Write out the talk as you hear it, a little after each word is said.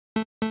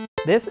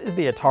This is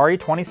the Atari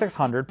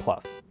 2600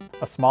 Plus,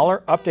 a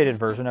smaller, updated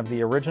version of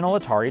the original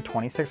Atari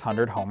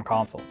 2600 home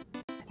console.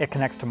 It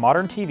connects to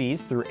modern TVs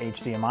through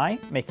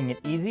HDMI, making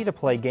it easy to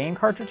play game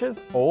cartridges,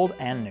 old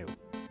and new.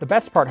 The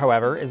best part,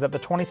 however, is that the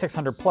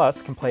 2600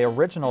 Plus can play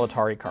original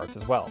Atari carts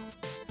as well.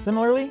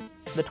 Similarly,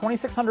 the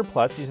 2600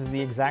 Plus uses the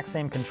exact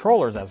same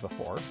controllers as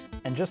before,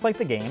 and just like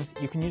the games,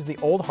 you can use the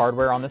old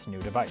hardware on this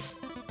new device.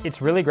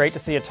 It's really great to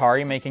see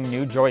Atari making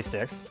new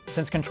joysticks,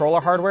 since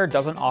controller hardware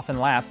doesn't often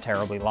last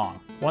terribly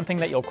long. One thing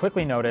that you'll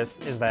quickly notice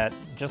is that,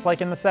 just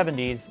like in the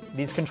 70s,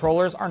 these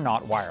controllers are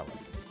not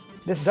wireless.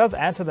 This does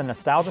add to the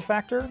nostalgia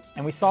factor,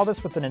 and we saw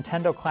this with the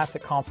Nintendo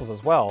Classic consoles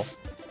as well,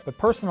 but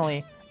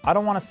personally, I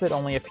don't want to sit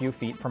only a few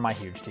feet from my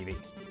huge TV.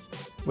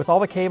 With all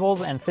the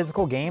cables and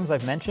physical games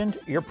I've mentioned,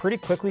 you're pretty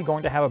quickly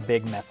going to have a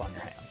big mess on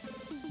your hands.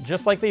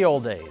 Just like the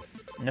old days.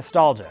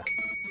 Nostalgia.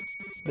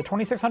 The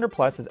 2600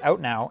 Plus is out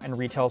now and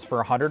retails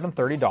for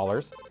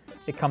 $130.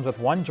 It comes with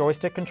one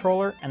joystick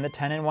controller and the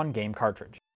 10-in-1 game cartridge.